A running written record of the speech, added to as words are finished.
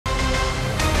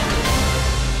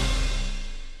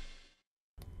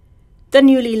The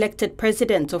newly elected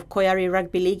president of KRL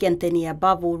Rugby League, Anthony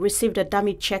Abavu, received a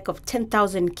dummy check of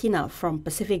 10,000 kina from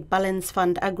Pacific Balance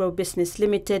Fund Agro-Business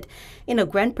Limited in a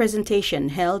grand presentation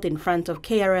held in front of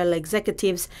KRL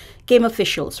executives, game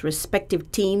officials, respective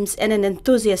teams, and an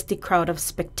enthusiastic crowd of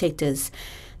spectators.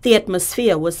 The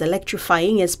atmosphere was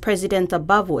electrifying as President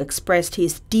Abavu expressed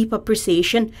his deep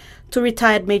appreciation to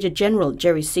retired Major General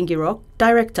Jerry Singirok,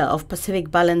 Director of Pacific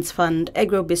Balance Fund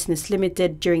Agro-Business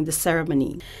Limited, during the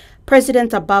ceremony.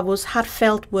 President Abavu's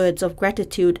heartfelt words of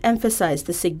gratitude emphasized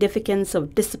the significance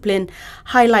of discipline,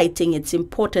 highlighting its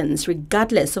importance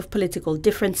regardless of political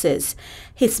differences.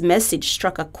 His message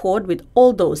struck a chord with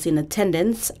all those in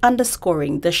attendance,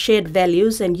 underscoring the shared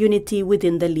values and unity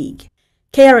within the league.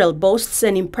 KRL boasts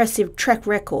an impressive track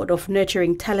record of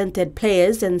nurturing talented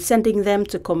players and sending them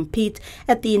to compete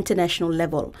at the international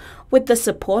level. With the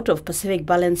support of Pacific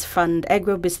Balance Fund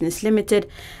Agro-Business Limited,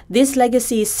 this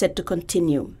legacy is set to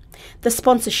continue. The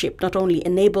sponsorship not only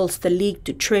enables the league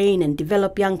to train and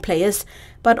develop young players,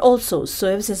 but also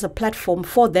serves as a platform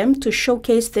for them to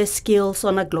showcase their skills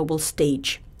on a global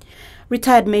stage.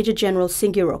 Retired Major General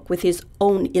Singirok, with his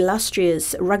own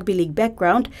illustrious rugby league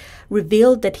background,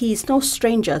 revealed that he is no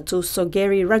stranger to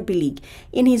Sogeri Rugby League.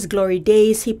 In his glory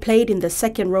days, he played in the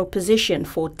second-row position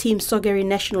for Team Sogeri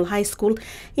National High School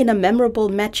in a memorable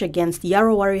match against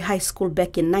Yarrawari High School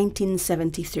back in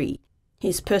 1973.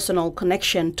 His personal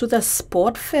connection to the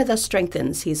sport further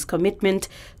strengthens his commitment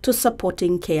to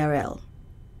supporting KRL.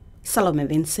 Salome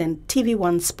Vincent,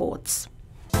 TV1 Sports.